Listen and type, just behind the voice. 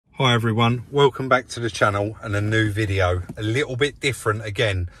Hi everyone, welcome back to the channel and a new video. A little bit different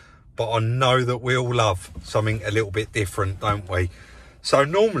again, but I know that we all love something a little bit different, don't we? So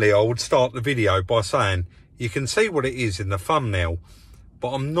normally I would start the video by saying you can see what it is in the thumbnail,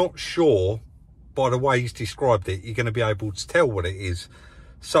 but I'm not sure by the way he's described it you're going to be able to tell what it is.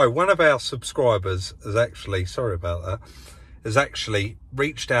 So one of our subscribers has actually, sorry about that, has actually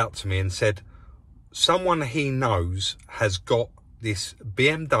reached out to me and said someone he knows has got this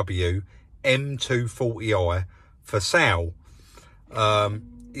BMW M240i for sale.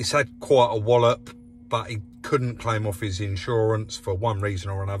 He's had quite a wallop, but he couldn't claim off his insurance for one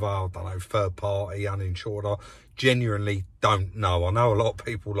reason or another. I don't know, third party, uninsured. I genuinely don't know. I know a lot of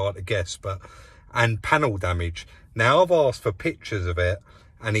people like to guess, and panel damage. Now I've asked for pictures of it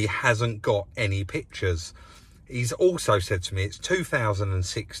and he hasn't got any pictures. He's also said to me it's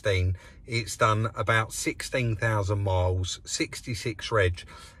 2016. It's done about 16,000 miles, 66 reg.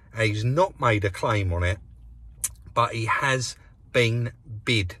 And he's not made a claim on it, but he has been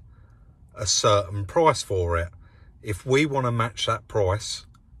bid a certain price for it. If we want to match that price,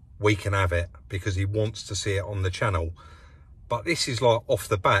 we can have it because he wants to see it on the channel. But this is like off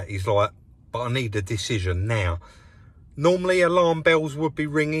the bat, he's like, but I need a decision now. Normally alarm bells would be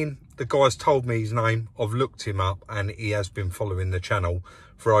ringing. The guy's told me his name. I've looked him up and he has been following the channel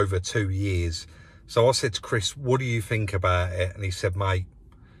for over 2 years. So I said to Chris, what do you think about it? And he said, mate,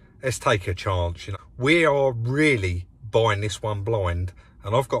 let's take a chance. You know, we are really buying this one blind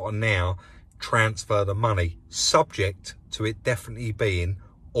and I've got to now transfer the money subject to it definitely being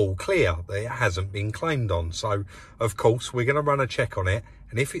all clear, that it hasn't been claimed on. So of course we're going to run a check on it,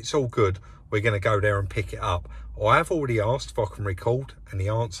 and if it's all good, we're going to go there and pick it up. I have already asked if I can record and the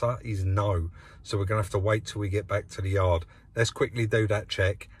answer is no. So we're going to have to wait till we get back to the yard. Let's quickly do that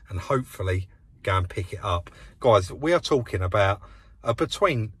check and hopefully go and pick it up. Guys, we are talking about a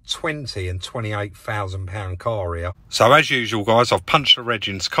between 20 and 28,000 pound car here. So as usual guys, I've punched the reg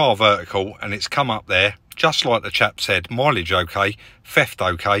into car vertical and it's come up there just like the chap said. Mileage okay, theft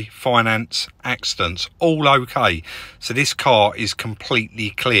okay, finance, accidents all okay. So this car is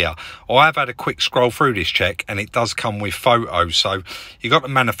completely clear. I have had a quick scroll through this check and it does come with photos. So you got the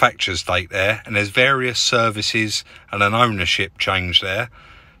manufacturer's date there and there's various services and an ownership change there.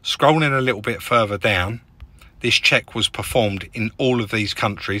 Scrolling a little bit further down, this check was performed in all of these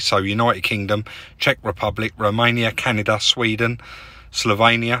countries. So United Kingdom, Czech Republic, Romania, Canada, Sweden,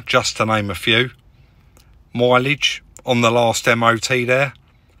 Slovenia, just to name a few. Mileage on the last MOT there,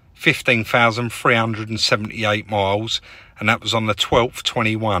 15,378 miles, and that was on the 12th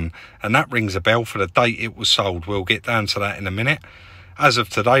 21, and that rings a bell for the date it was sold. We'll get down to that in a minute. As of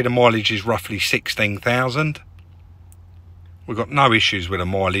today, the mileage is roughly 16,000. We've got no issues with the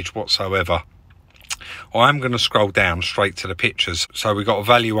mileage whatsoever. I am going to scroll down straight to the pictures. So we've got a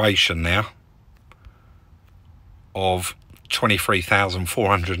valuation now of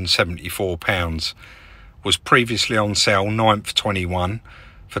 £23,474. Was previously on sale 9th 21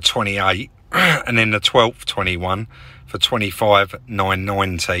 for 28, and then the 12th 21 for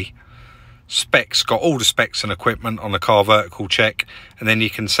 25,990. Specs, got all the specs and equipment on the car vertical check, and then you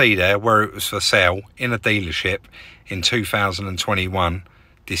can see there where it was for sale in a dealership in 2021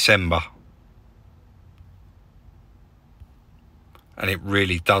 December. And it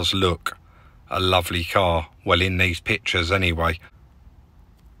really does look a lovely car, well, in these pictures anyway.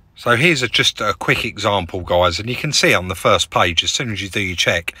 So here's just a quick example, guys, and you can see on the first page, as soon as you do your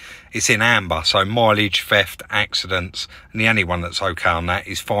check, it's in amber. So mileage, theft, accidents, and the only one that's okay on that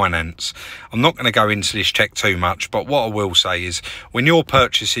is finance. I'm not going to go into this check too much, but what I will say is when you're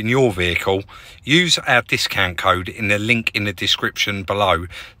purchasing your vehicle, use our discount code in the link in the description below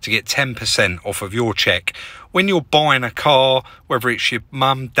to get 10% off of your check. When you're buying a car, whether it's your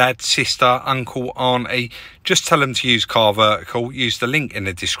mum, dad, sister, uncle, auntie, just tell them to use Car Vertical. Use the link in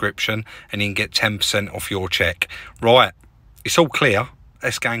the description and you can get 10% off your check. Right, it's all clear.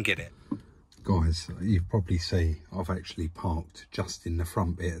 Let's go and get it. Guys, you probably see I've actually parked just in the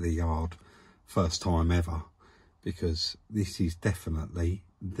front bit of the yard. First time ever. Because this is definitely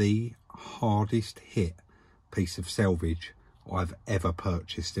the hardest hit piece of salvage I've ever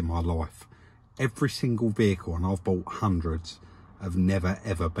purchased in my life. Every single vehicle, and I've bought hundreds, have never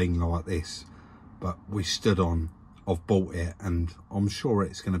ever been like this. But we stood on, I've bought it, and I'm sure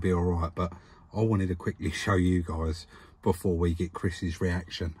it's going to be all right. But I wanted to quickly show you guys before we get Chris's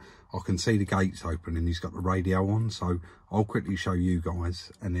reaction. I can see the gates open and he's got the radio on, so I'll quickly show you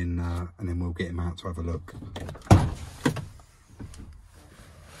guys, and then we'll get him out to have a look.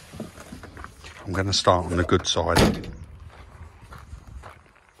 I'm going to start on the good side.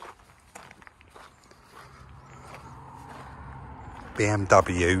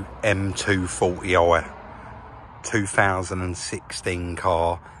 BMW M240i, 2016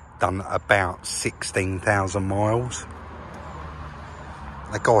 car, done about 16,000 miles.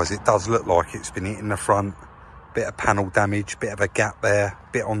 Now guys, it does look like it's been hit in the front, bit of panel damage, bit of a gap there,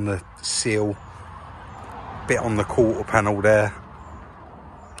 bit on the seal, bit on the quarter panel there.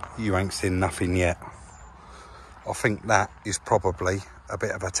 You ain't seen nothing yet. I think that is probably a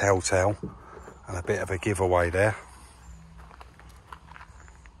bit of a telltale and a bit of a giveaway there.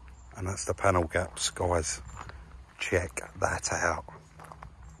 And that's the panel gaps, guys. Check that out.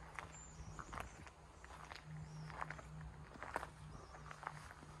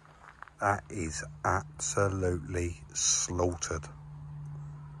 That is absolutely slaughtered.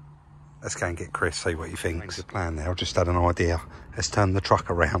 Let's go and get Chris, see what he thinks. The plan now, I've just had an idea. Let's turn the truck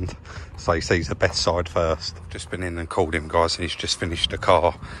around so he sees the best side first. I've just been in and called him, guys, and he's just finished the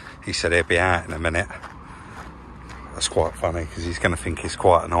car. He said he'll be out in a minute. That's quite funny because he's going to think it's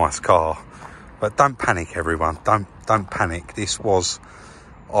quite a nice car. But don't panic, everyone. Don't panic. This was,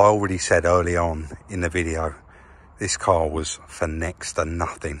 I already said early on in the video, this car was for next to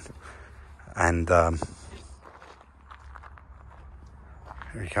nothing. And here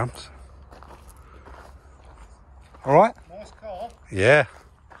he comes. All right? Nice car. Yeah.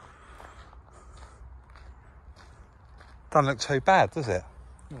 Doesn't look too bad, does it?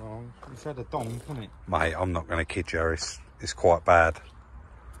 Well, it's had a donk, hasn't it? Mate, I'm not going to kid you. It's quite bad.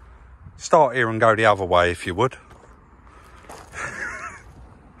 Start here and go the other way if you would.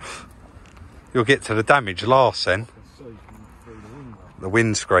 You'll get to the damage last then. The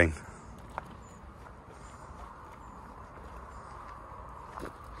windscreen.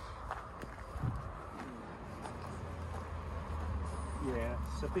 Yeah,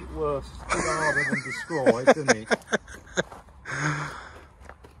 it's a bit worse. It's a bit harder than described, isn't it?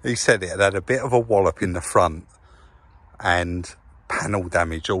 He said it had a bit of a wallop in the front and panel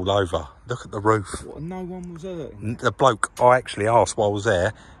damage all over. Look at the roof. What, no one was hurting? The bloke I actually asked while I was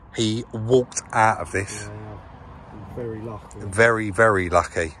there, he walked out of this. Yeah, very lucky. Very, very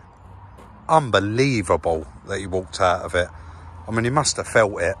lucky. Unbelievable that he walked out of it. I mean, he must have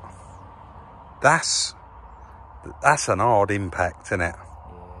felt it. That's an hard impact, isn't it?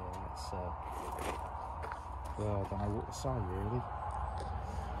 Yeah, it's well, I don't know what to say really.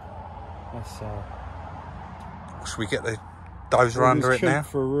 That's Should we get the dozer under it now?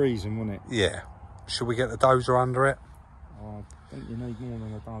 For a reason, wasn't it? Yeah. Should we get the dozer under it? I think you need more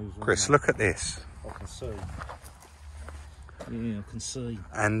than a dozer. Chris, look at this. I can see. Yeah, I can see.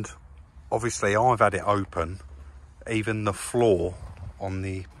 And obviously I've had it open. Even the floor on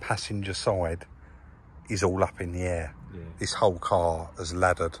the passenger side is all up in the air. Yeah. This whole car has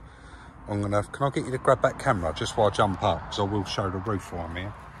laddered. Can I get you to grab that camera just while I jump up? Because I will show the roof while I'm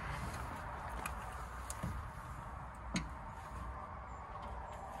here.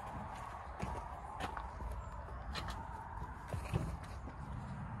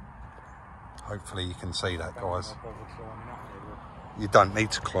 Hopefully you can see that, guys. You don't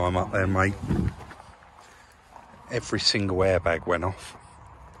need to climb up there, mate. Every single airbag went off.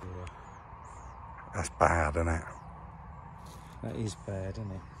 Yeah. That's bad, isn't it? That is bad,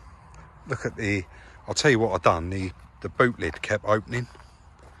 isn't it? Look at I'll tell you what I've done. The boot lid kept opening.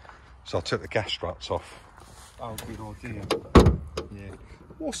 So I took the gas struts off. Oh, good idea. Yeah.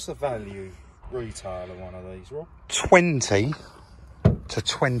 What's the value retail of one of these, Rob? 20 to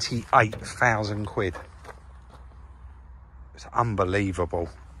 28,000 quid. It's unbelievable.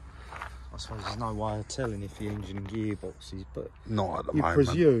 I suppose there's no way of telling if the engine and gearboxes, but not at the you moment.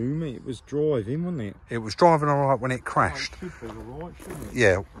 presume it was driving, wasn't it? It was driving all right when it crashed. Oh, it should be all right, shouldn't it?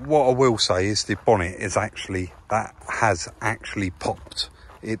 Yeah, what I will say is the bonnet is has actually popped.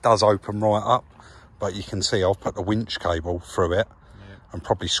 It does open right up, but you can see I've put the winch cable through it and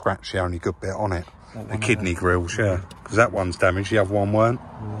probably scratched the only good bit on it. The kidney grills, yeah, because that one's damaged, the other one weren't.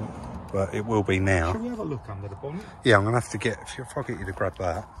 Yeah. But it will be now. Shall we have a look under the bonnet? Yeah, I'm going to have to get, if I get you to grab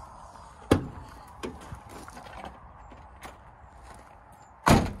that.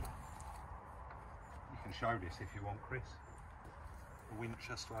 You can show this if you want, Chris. The winch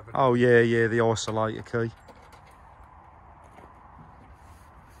has to have a... Oh, yeah, the isolator key.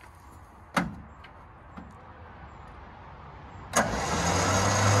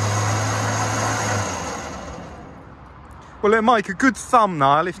 Well, it'll make a good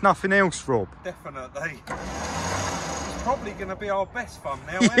thumbnail, if nothing else, Rob. Definitely. It's probably going to be our best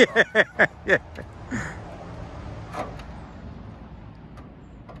thumbnail ever. Yeah. Do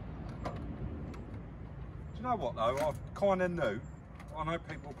you know what, though? I kind of knew. I know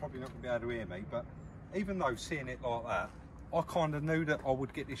people are probably not going to be able to hear me, but even though seeing it like that, I kind of knew that I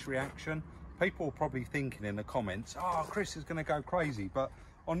would get this reaction. people are probably thinking in the comments, oh, Chris is going to go crazy, but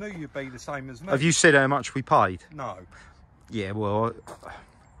I knew you'd be the same as me. Have you said how much we paid? No. Yeah, well,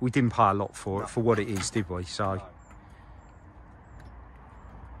 we didn't pay a lot for it, for what it is, did we? So. No.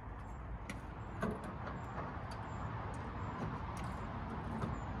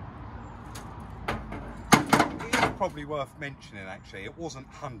 Probably worth mentioning, actually, it wasn't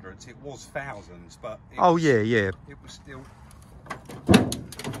hundreds, it was thousands, but oh yeah, yeah, it was still.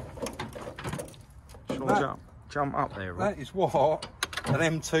 Jump up there, That is what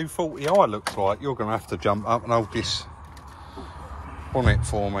an M240i looks like. You're going to have to jump up and hold this bonnet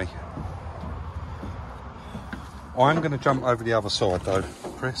for me. I'm going to jump over the other side though,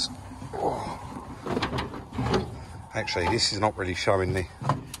 Chris. Oh. Actually, this is not really showing the.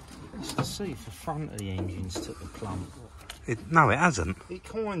 To see if the front of the engine's took the plump. No, it hasn't. It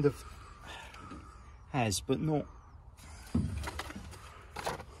kind of has, but not. Yeah.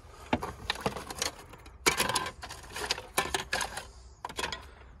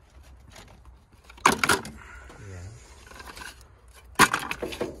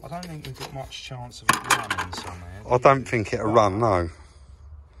 I don't think we've got much chance of it running somewhere. I don't think it'll run, no.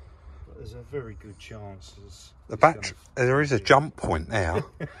 But there's a very good chance. The battery, there is a jump point now.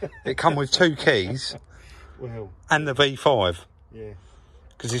 It come with 2 keys, well, and the V5. Yeah.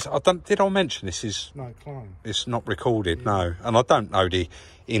 Because did I mention this is? No, clone. It's not recorded, no. And I don't know the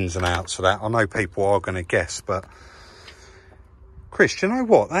ins and outs of that. I know people are going to guess, but Chris, do you know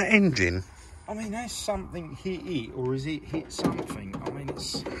what? That engine. I mean, has something hit it, or is it hit something? I mean,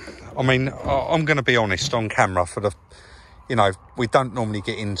 it's. I mean, I'm going to be honest on camera for the. You know, we don't normally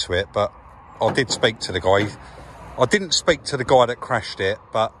get into it, but I did speak to the guy. I didn't speak to the guy that crashed it,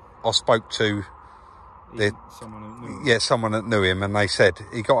 but I spoke to someone that knew him, and they said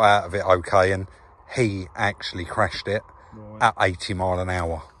he got out of it okay, and he actually crashed it at 80 mile an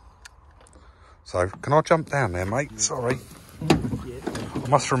hour. So, can I jump down there, mate? Yeah. Sorry. Yeah. I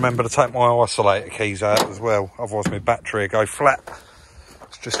must remember to take my isolator keys out as well, otherwise my battery will go flat.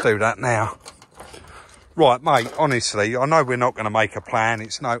 Let's just do that now. Right, mate, honestly, I know we're not going to make a plan.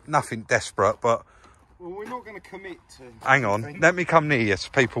 It's nothing desperate, but. Well, we're not going to commit to. Hang on, anything. Let me come near you so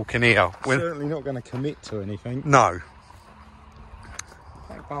people can hear. We're certainly not going to commit to anything. No.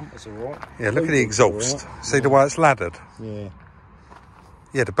 That bumper's all right. Yeah, look at the exhaust. Right. See the way it's laddered? Yeah.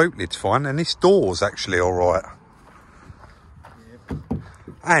 Yeah, the boot lid's fine, and this door's actually all right. Yeah.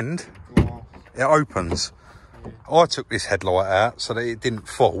 And it opens. Yeah. I took this headlight out so that it didn't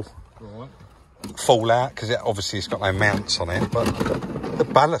fall. Right. Fall out because obviously it's got no mounts on it, but the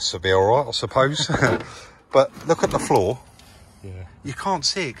ballasts will be all right, I suppose. But look at the floor. Yeah. You can't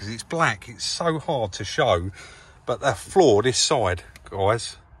see it because it's black. It's so hard to show. But the floor, this side,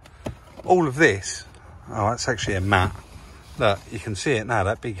 guys, all of this. Oh, that's actually a mat. Look, you can see it now.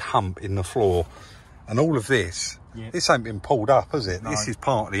 That big hump in the floor, and all of this. Yeah. This ain't been pulled up, has it? No. This is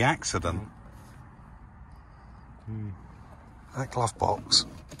part of the accident. Mm. That glove box.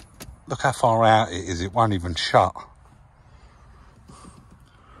 Look how far out it is, it won't even shut.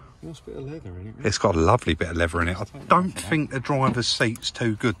 Nice bit of leather in it. It's got a lovely bit of leather in it. I don't think the driver's seat's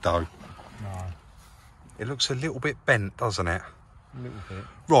too good though. No. It looks a little bit bent, doesn't it? A little bit.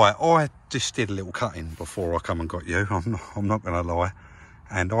 Right, I just did a little cutting before I come and got you. I'm not going to lie.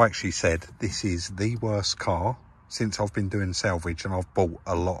 And I actually said, this is the worst car since I've been doing salvage, and I've bought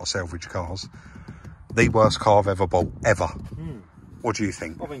a lot of salvage cars. The worst car I've ever bought, ever. Mm. What do you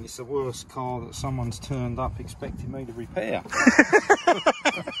think? I think it's the worst car that someone's turned up expecting me to repair.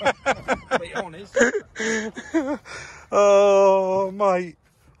 Be honest. Oh, mate.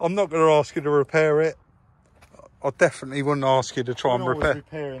 I'm not going to ask you to repair it. I definitely wouldn't ask you to try and repair. When I was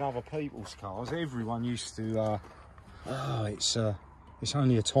repairing other people's cars, everyone used to, it's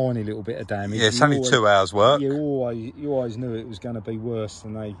only a tiny little bit of damage. Yeah, it's only 2 hours work. You always knew it was going to be worse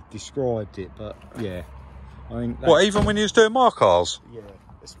than they described it, but yeah. I think what, even when you was doing my cars? Yeah,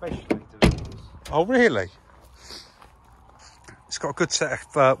 especially doing this. Oh, really? It's got a good set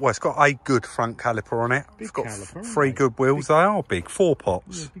of, well, it's got a good front caliper on it. Big it's got caliper, 3 good wheels. They are big, 4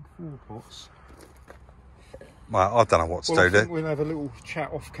 pots. Yeah, big 4 pots. Well, I don't know what to do. I think we'll have a little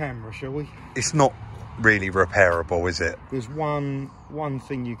chat off camera, shall we? It's not really repairable, is it? There's one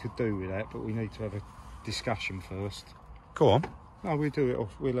thing you could do with that, but we need to have a discussion first. Go on. No, we'll do it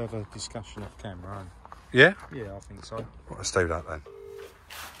off. We'll have a discussion off camera. Yeah? Yeah, I think so. Well, let's do that then.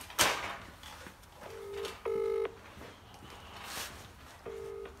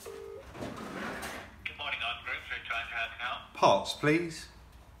 Good morning, I'm Group. We're trying to help out. Parts, please.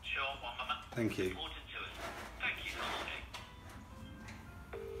 Sure, one moment. Thank you. Important to us. Thank you for holding.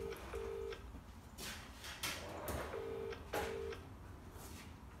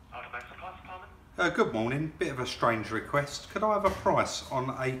 Automatic class, Good morning. Bit of a strange request. Could I have a price on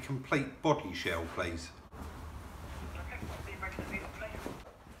a complete body shell, please? Okay, are you ready to see the plate?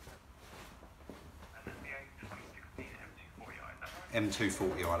 And then the 2016 M240i, is that right?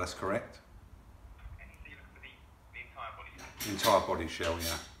 M240i, that's correct. And you look for the entire body shell? The entire body shell,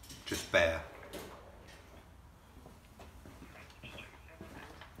 yeah. Just bare.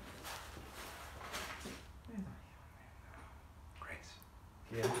 Chris.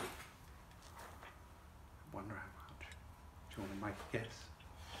 Yeah. Wonder how much. Do you want to make a guess?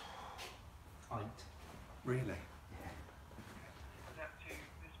 8. Really? Is that to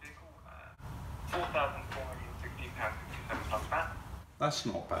this vehicle? £4,416.67 plus VAT. That's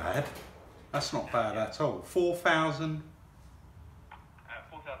not bad. That's not bad at all. 4,000.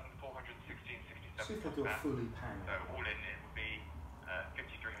 4,416.67 See if I plus do a VAT. fully So panel. all in it would be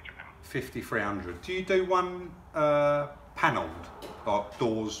 £5,300. 5,300. Do you do one panelled, like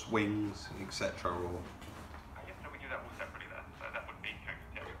doors, wings, etc. or? Yes, so we do that all separately there. So that would be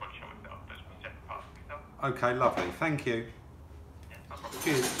connected to every body shell itself. Those would be separate parts of itself. Okay, lovely. Thank you. Yeah, no problem.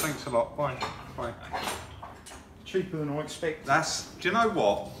 Cheers. Thanks a lot. Bye. Bye. Cheaper than I expected. Do you know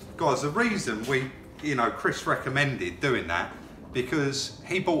what, guys? The reason Chris recommended doing that because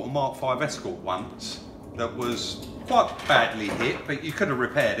he bought a Mark 5 Escort once that was quite badly hit, but you could have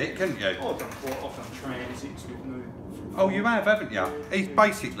repaired it, couldn't you? I've done transits with new. Oh, you have, haven't you? He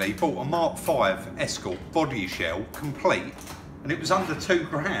basically bought a Mark 5 Escort body shell complete, and it was under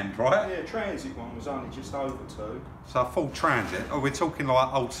 £2,000, right? Yeah, transit one was only just over 2. So a full transit. Oh, we're talking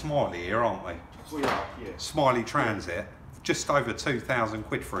like old Smiley here, aren't we? We are, yeah. Smiley transit, just over 2,000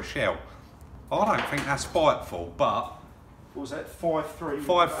 quid for a shell. I don't think that's spiteful, but What was that? 5.3.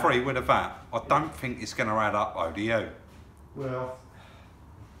 5.3 with a VAT. I don't think it's going to add up though, do you? Well,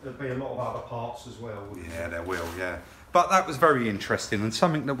 there'll be a lot of other parts as well. Yeah, there will, yeah. But that was very interesting and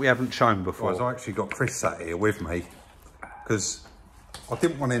something that we haven't shown before. Guys, I actually got Chris sat here with me because I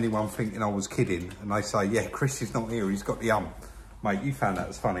didn't want anyone thinking I was kidding and they say, yeah, Chris is not here, he's got the Mate, you found that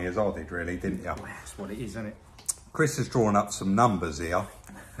as funny as I did, really, didn't you? That's what it is, isn't it? Chris has drawn up some numbers here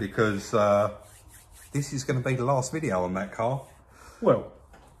because this is going to be the last video on that car. Well,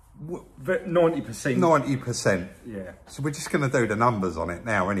 90%. 90%. Yeah. So we're just going to do the numbers on it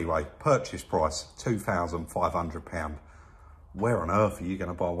now anyway. Purchase price, £2,500. Where on earth are you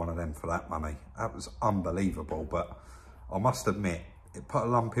going to buy one of them for that money? That was unbelievable, but I must admit, it put a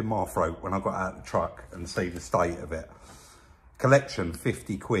lump in my throat when I got out of the truck and see the state of it. Collection,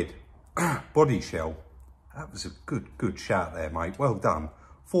 50 quid. Body shell, that was a good shout there, mate. Well done.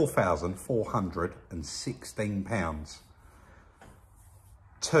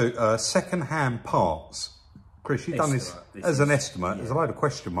 £4,416. Second-hand parts. Chris, you've done this as an estimate. There's a load of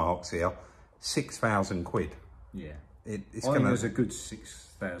question marks here. 6,000 quid. Yeah. It's I going think to. there's a good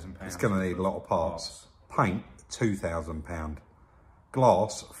 £6,000. It's going to need a lot of parts. Paint, £2,000.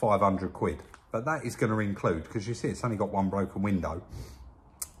 Glass, 500 quid. But that is going to include, because you see it's only got one broken window,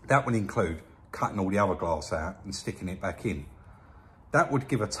 that would include cutting all the other glass out and sticking it back in. That would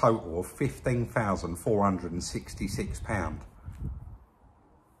give a total of £15,466,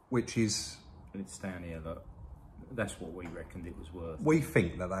 which is... It's down here, look. That's what we reckoned it was worth. We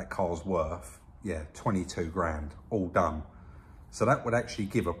think that that car's worth, yeah, 22 grand, all done. So that would actually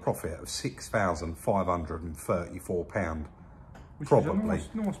give a profit of £6,534. Which Probably. is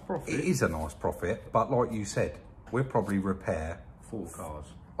a nice profit. It is a nice profit, but like you said, we'll probably repair 4 cars.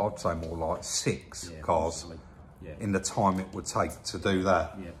 I'd say more like 6 cars possibly. Yeah. in the time it would take to do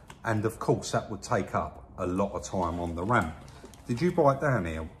that. Yeah. And of course that would take up a lot of time on the ramp. Did you write down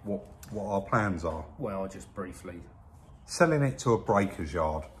here what our plans are? Well, just briefly. Selling it to a breaker's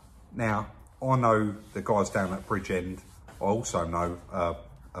yard. Now, I know the guys down at Bridgend. I also know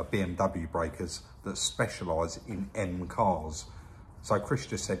BMW breakers that specialise in M cars. So Chris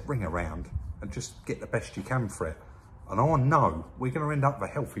just said, ring around and just get the best you can for it. And I know we're going to end up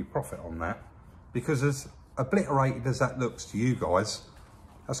with a healthy profit on that, because as obliterated as that looks to you guys,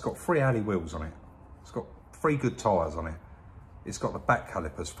 that's got 3 alley wheels on it. It's got 3 good tyres on it. It's got the back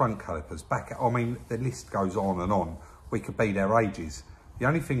calipers, front calipers, back... I mean, the list goes on and on. We could be there ages. The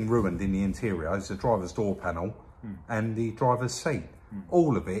only thing ruined in the interior is the driver's door panel and the driver's seat.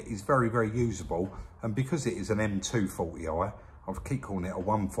 All of it is very, very usable. And because it is an M240i, I keep calling it a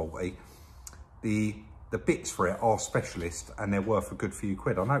 140, the bits for it are specialist and they're worth a good few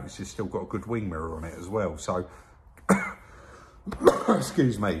quid. I noticed it's still got a good wing mirror on it as well. So,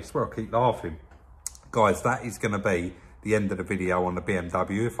 excuse me, it's where I keep laughing. Guys, that is going to be the end of the video on the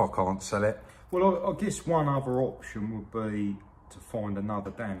BMW if I can't sell it. Well, I guess one other option would be to find another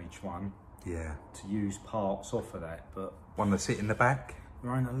damaged one. Yeah. To use parts off of that, but... One to sit in the back?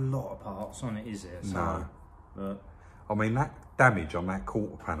 There ain't a lot of parts on it, is there? So, No. But I mean, that damage on that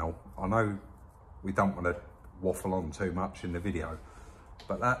quarter panel, I know we don't want to waffle on too much in the video,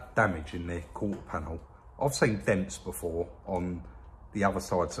 but that damage in the quarter panel, I've seen dents before on the other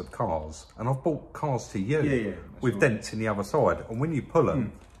sides of cars, and I've bought cars to you with dents in the other side, and when you pull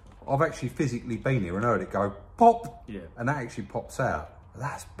them, I've actually physically been here and heard it go pop, and that actually pops out.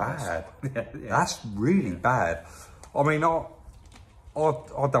 That's bad. That's really bad. I mean, I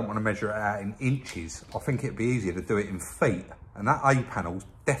don't want to measure it out in inches. I think it'd be easier to do it in feet. And that A panel's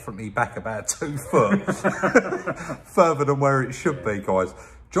definitely back about 2 foot further than where it should be, guys.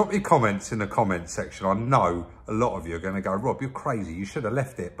 Drop your comments in the comments section. I know a lot of you are going to go, Rob, you're crazy. You should have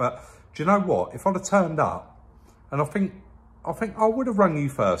left it. But do you know what? If I'd have turned up, and I think I would have rung you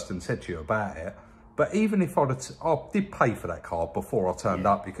first and said to you about it. But even if I did pay for that car before I turned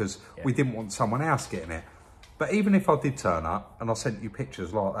up because we didn't want someone else getting it. But even if I did turn up and I sent you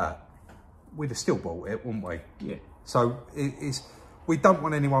pictures like that, we'd have still bought it, wouldn't we? Yeah. So we don't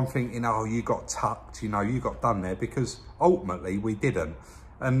want anyone thinking, oh, you got tucked, you know, you got done there, because ultimately we didn't.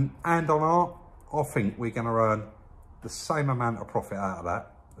 And on art, I think we're going to earn the same amount of profit out of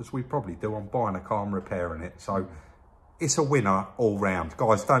that as we probably do on buying a car and repairing it. So it's a winner all round.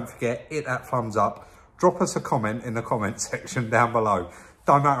 Guys, don't forget, hit that thumbs up. Drop us a comment in the comment section down below.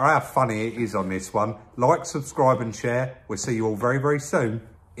 Don't matter how funny it is on this one. Like, subscribe and share. We'll see you all very, very soon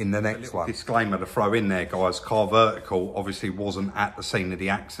in the next one. Disclaimer to throw in there, guys. Car Vertical obviously wasn't at the scene of the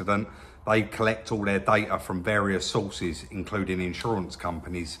accident. They collect all their data from various sources, including insurance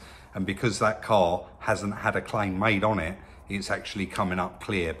companies. And because that car hasn't had a claim made on it, it's actually coming up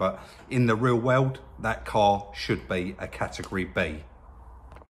clear. But in the real world, that car should be a category B.